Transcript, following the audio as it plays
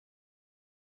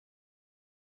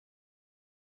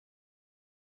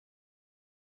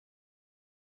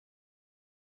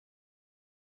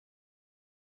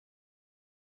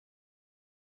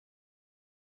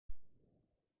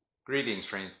Greetings,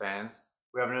 Trains fans.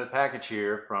 We have another package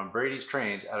here from Brady's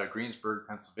Trains out of Greensburg,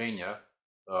 Pennsylvania.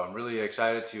 So I'm really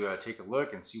excited to take a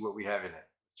look and see what we have in it.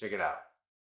 Check it out.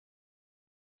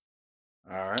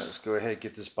 All right, let's go ahead and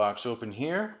get this box open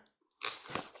here.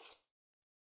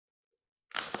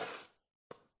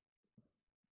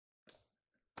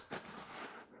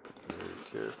 Very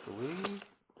carefully,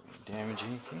 don't damage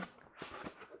anything.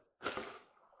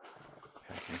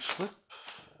 Packing slip.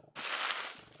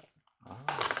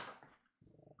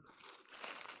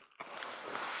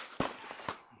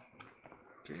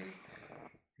 Okay,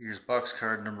 here's box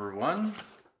card number 1.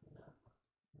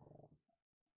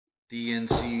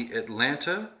 DNC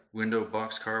Atlanta window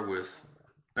boxcar with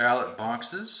ballot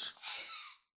boxes.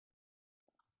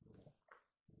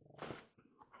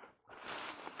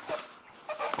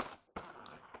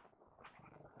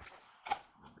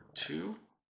 Number 2.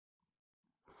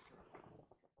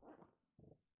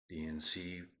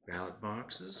 DNC ballot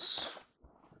boxes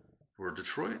for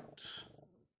Detroit.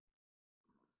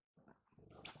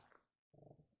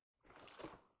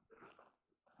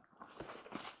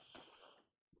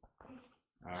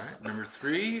 All right, number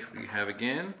 3, we have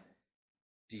again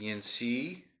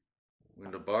DNC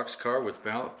window boxcar with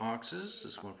ballot boxes.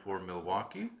 This one for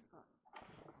Milwaukee.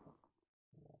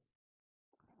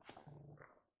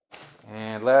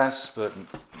 And last but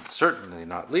certainly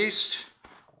not least,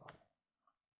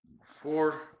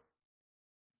 4,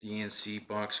 DNC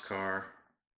boxcar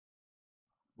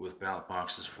with ballot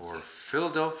boxes for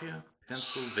Philadelphia,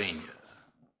 Pennsylvania.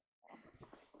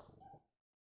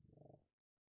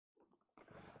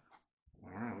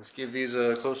 All right, let's give these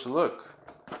a closer look.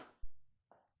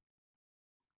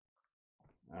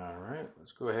 All right,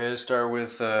 let's go ahead and start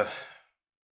with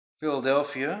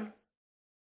Philadelphia.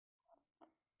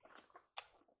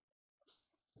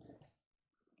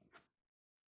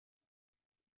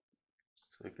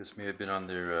 Looks like this may have been on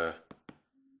their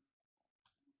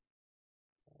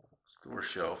store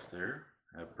shelf there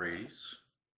at Brady's.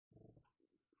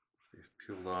 They've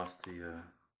peeled off the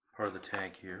part of the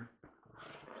tag here.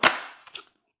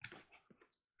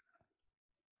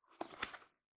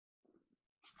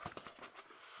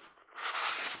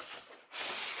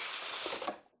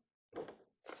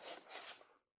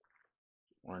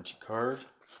 Warranty card.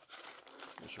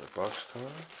 Here's our box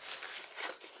card.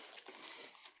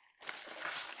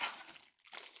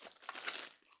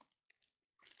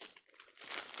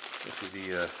 Go to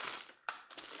the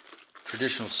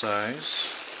traditional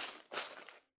size.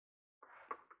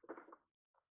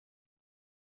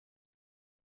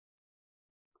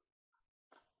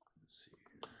 Let's see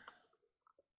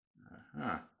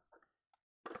here.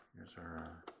 Here's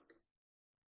our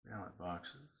ballot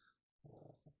boxes.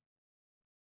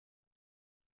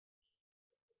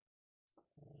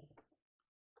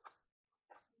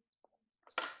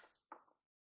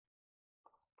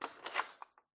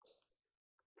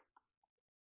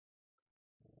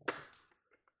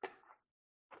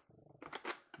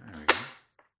 There we go.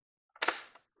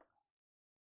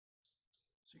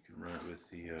 So you can run it with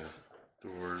the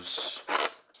doors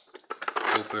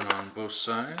open on both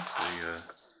sides. They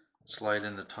slide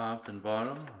in the top and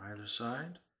bottom on either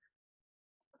side.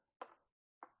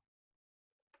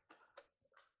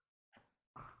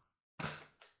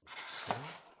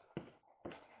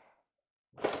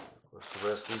 Of course, the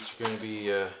rest of these are going to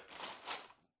be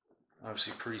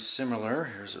obviously pretty similar.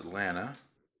 Here's Atlanta.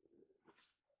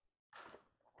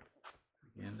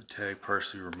 Again, the tag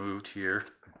partially removed here.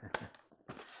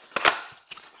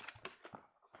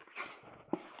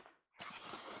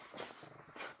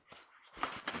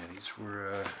 Yeah, these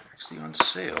were actually on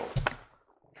sale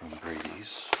from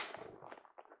Brady's.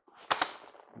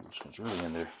 This one's really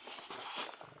in there.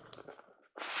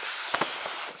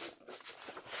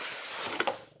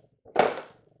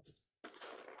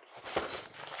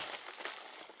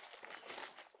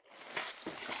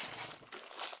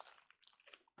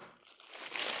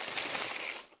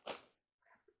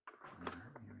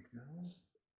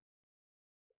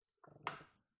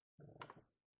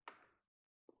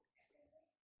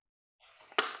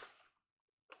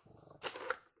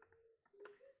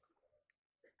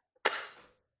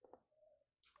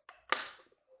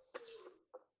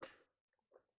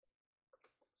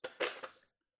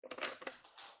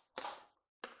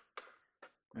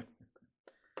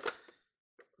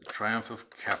 The triumph of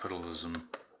capitalism. There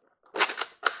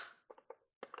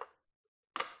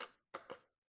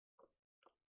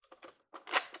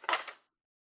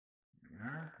we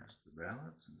are. There's the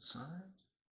ballots inside.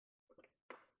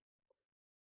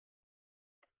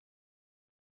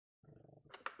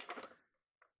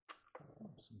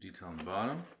 Some detail on the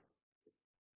bottom.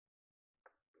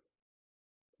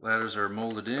 Ladders are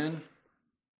molded in.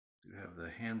 You have the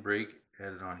handbrake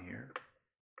added on here.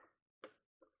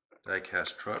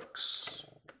 Die-cast trucks,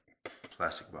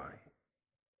 plastic body.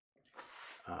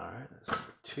 Alright, that's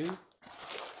number 2.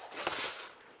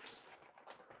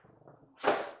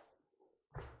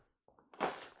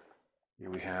 Here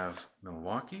we have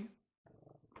Milwaukee.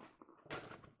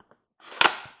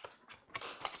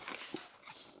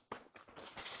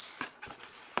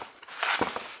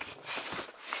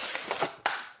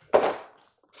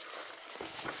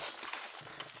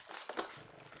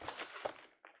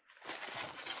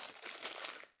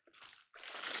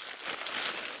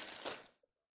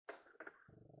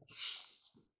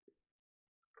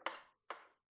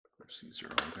 These are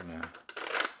all going to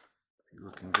be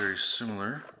looking very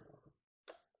similar,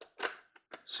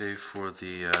 save for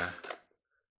the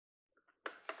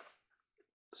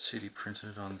city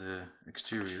printed on the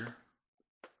exterior.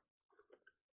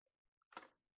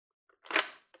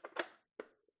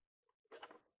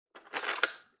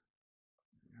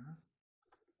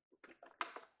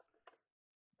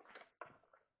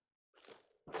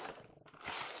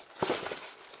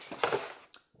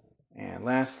 And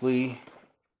lastly,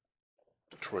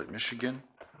 Detroit, Michigan.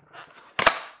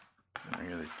 And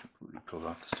here they completely pulled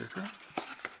off the sticker.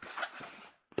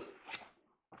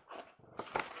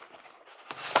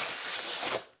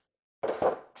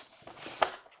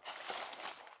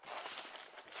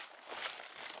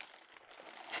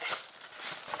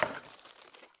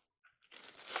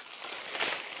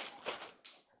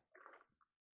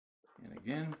 And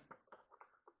again.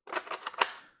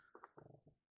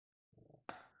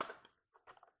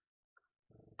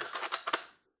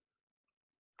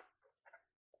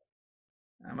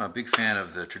 I'm a big fan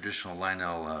of the traditional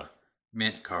Lionel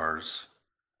mint cars.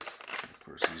 Of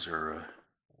course, these are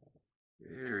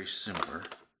very similar.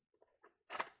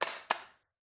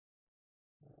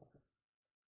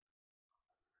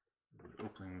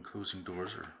 Opening and closing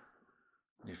doors are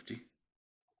nifty.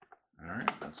 Alright,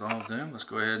 that's all of them. Let's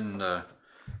go ahead and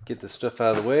get this stuff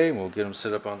out of the way, and we'll get them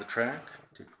set up on the track.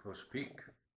 Take a closer peek.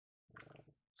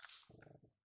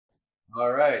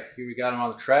 Alright, here we got them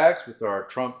on the tracks with our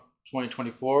Trump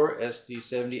 2024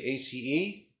 SD70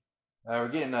 ACE. We're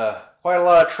getting quite a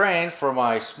lot of train for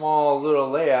my small little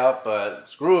layout, but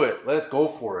screw it, let's go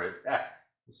for it.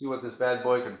 Let's see what this bad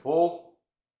boy can pull,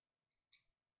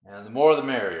 and the more the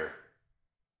merrier.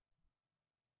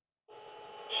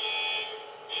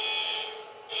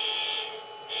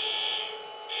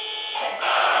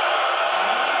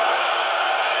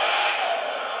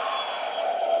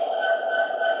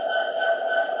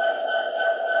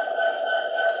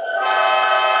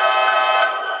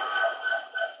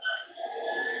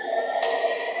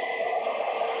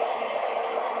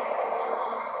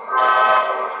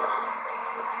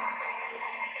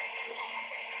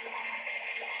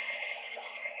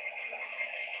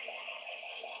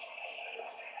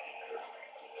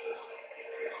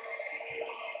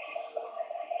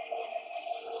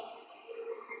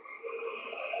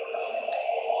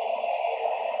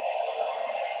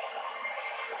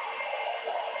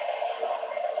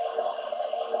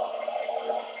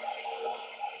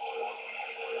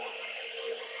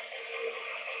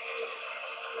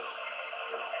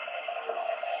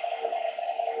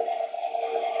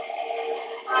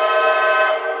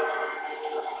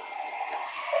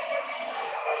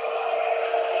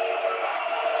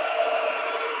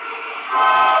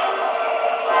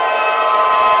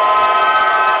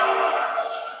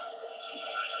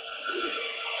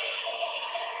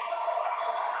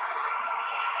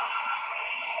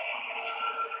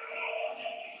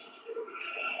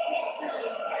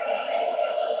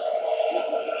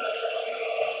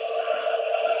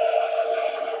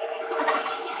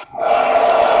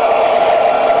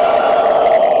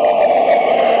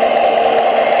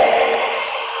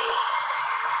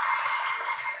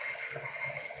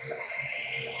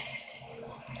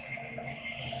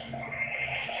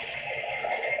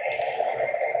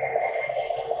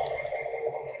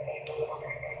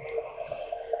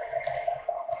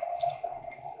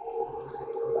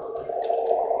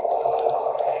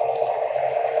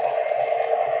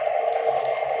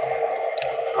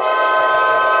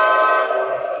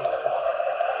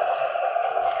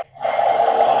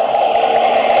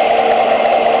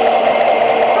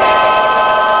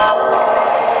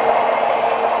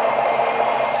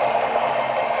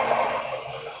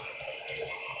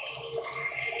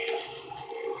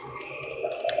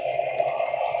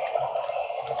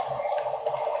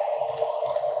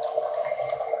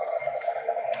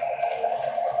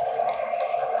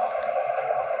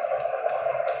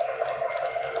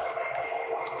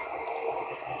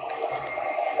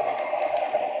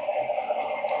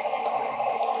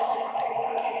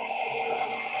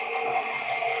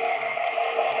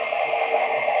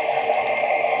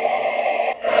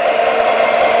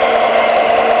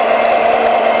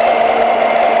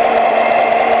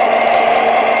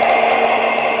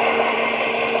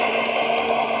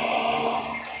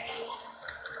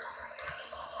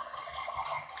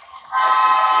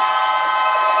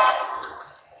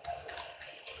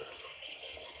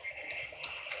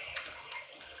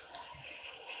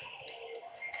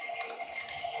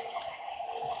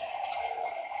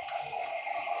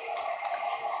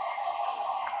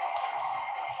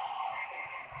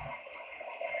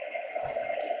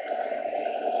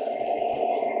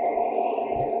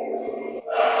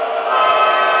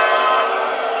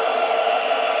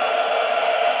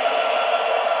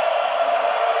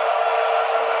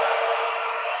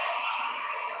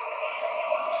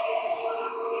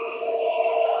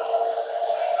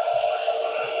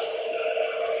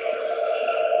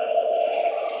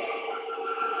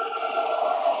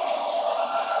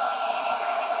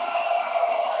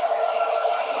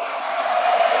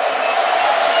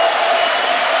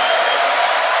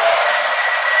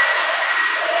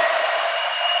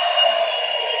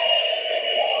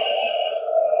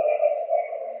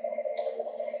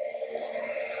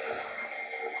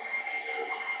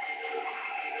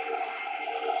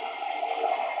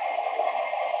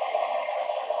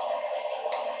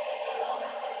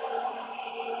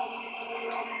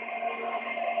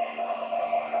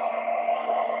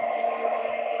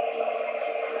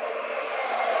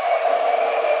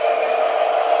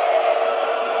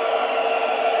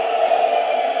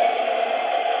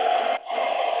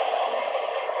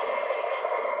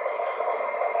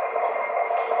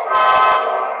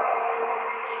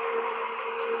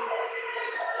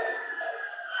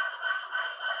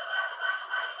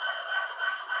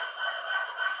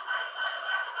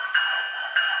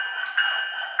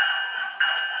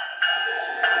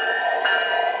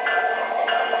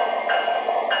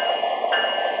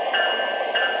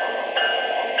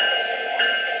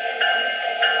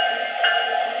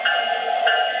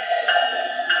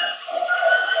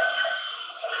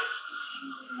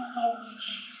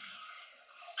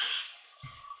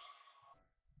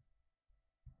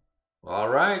 All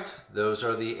right, those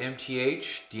are the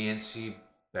MTH DNC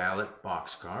ballot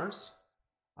boxcars.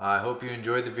 I hope you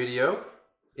enjoyed the video.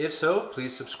 If so,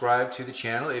 please subscribe to the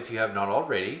channel if you have not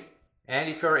already. And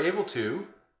if you are able to,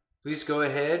 please go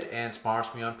ahead and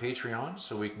sponsor me on Patreon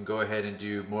so we can go ahead and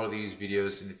do more of these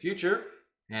videos in the future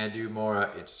and do more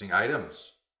interesting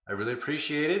items. I really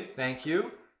appreciate it. Thank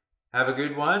you. Have a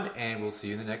good one, and we'll see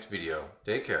you in the next video.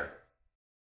 Take care.